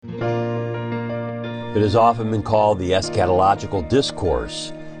It has often been called the eschatological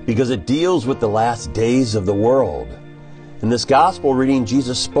discourse because it deals with the last days of the world. In this gospel reading,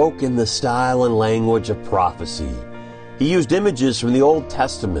 Jesus spoke in the style and language of prophecy. He used images from the Old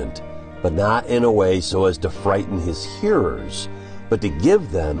Testament, but not in a way so as to frighten his hearers, but to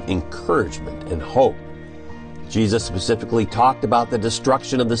give them encouragement and hope. Jesus specifically talked about the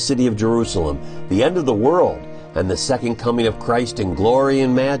destruction of the city of Jerusalem, the end of the world, and the second coming of Christ in glory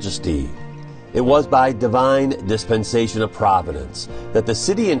and majesty. It was by divine dispensation of providence that the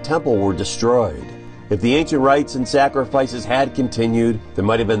city and temple were destroyed. If the ancient rites and sacrifices had continued, there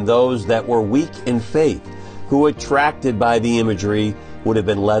might have been those that were weak in faith, who, attracted by the imagery, would have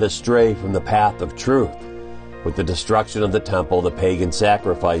been led astray from the path of truth. With the destruction of the temple, the pagan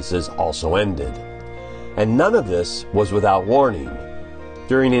sacrifices also ended. And none of this was without warning.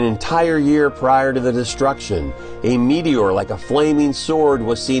 During an entire year prior to the destruction, a meteor like a flaming sword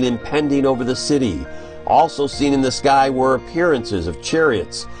was seen impending over the city. Also seen in the sky were appearances of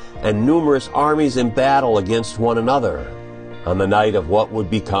chariots and numerous armies in battle against one another. On the night of what would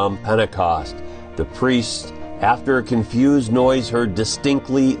become Pentecost, the priests, after a confused noise, heard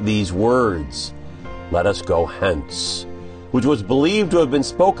distinctly these words, "Let us go hence," which was believed to have been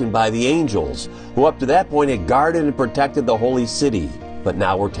spoken by the angels, who up to that point had guarded and protected the holy city, but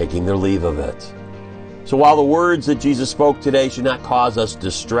now were taking their leave of it. So while the words that Jesus spoke today should not cause us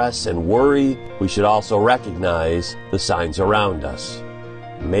distress and worry, we should also recognize the signs around us.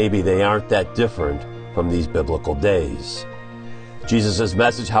 Maybe they aren't that different from these biblical days. Jesus'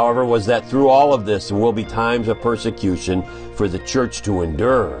 message, however, was that through all of this there will be times of persecution for the church to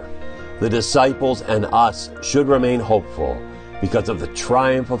endure. The disciples and us should remain hopeful because of the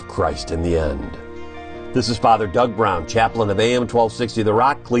triumph of Christ in the end. This is Father Doug Brown, chaplain of AM 1260 The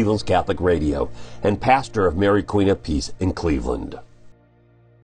Rock, Cleveland's Catholic Radio, and pastor of Mary Queen of Peace in Cleveland.